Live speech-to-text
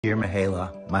Dear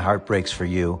Mihaela, my heart breaks for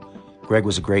you. Greg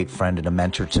was a great friend and a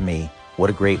mentor to me.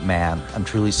 What a great man. I'm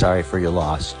truly sorry for your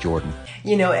loss, Jordan.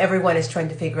 You know, everyone is trying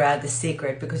to figure out the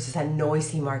secret because it's a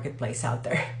noisy marketplace out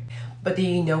there. But do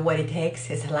you know what it takes?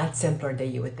 It's a lot simpler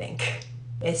than you would think.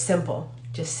 It's simple.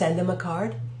 Just send them a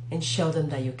card and show them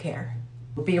that you care.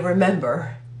 Be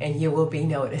remembered and you will be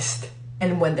noticed.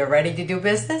 And when they're ready to do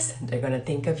business, they're going to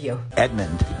think of you.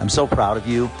 Edmund, I'm so proud of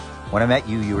you. When I met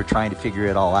you, you were trying to figure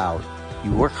it all out.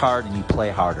 You work hard and you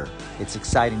play harder. It's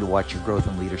exciting to watch your growth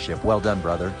and leadership. Well done,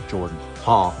 brother. Jordan.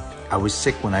 Paul, I was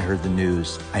sick when I heard the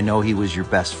news. I know he was your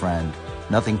best friend.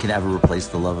 Nothing can ever replace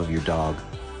the love of your dog.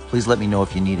 Please let me know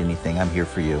if you need anything. I'm here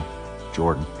for you.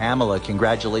 Jordan. Pamela,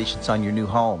 congratulations on your new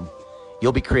home.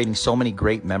 You'll be creating so many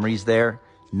great memories there.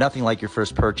 Nothing like your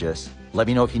first purchase. Let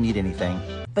me know if you need anything.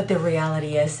 But the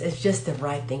reality is, it's just the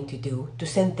right thing to do. To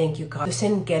send thank you cards, to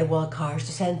send get well cards,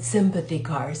 to send sympathy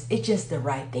cards. It's just the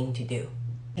right thing to do.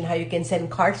 And how you can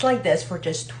send cards like this for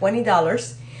just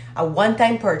 $20, a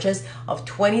one-time purchase of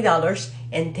 $20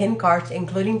 and 10 cards,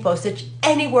 including postage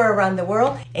anywhere around the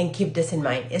world. And keep this in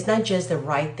mind. It's not just the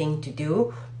right thing to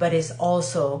do, but it's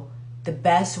also the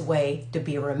best way to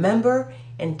be remembered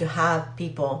and to have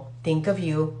people think of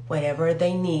you whenever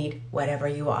they need whatever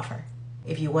you offer.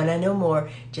 If you want to know more,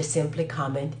 just simply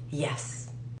comment yes.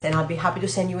 And I'll be happy to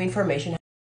send you information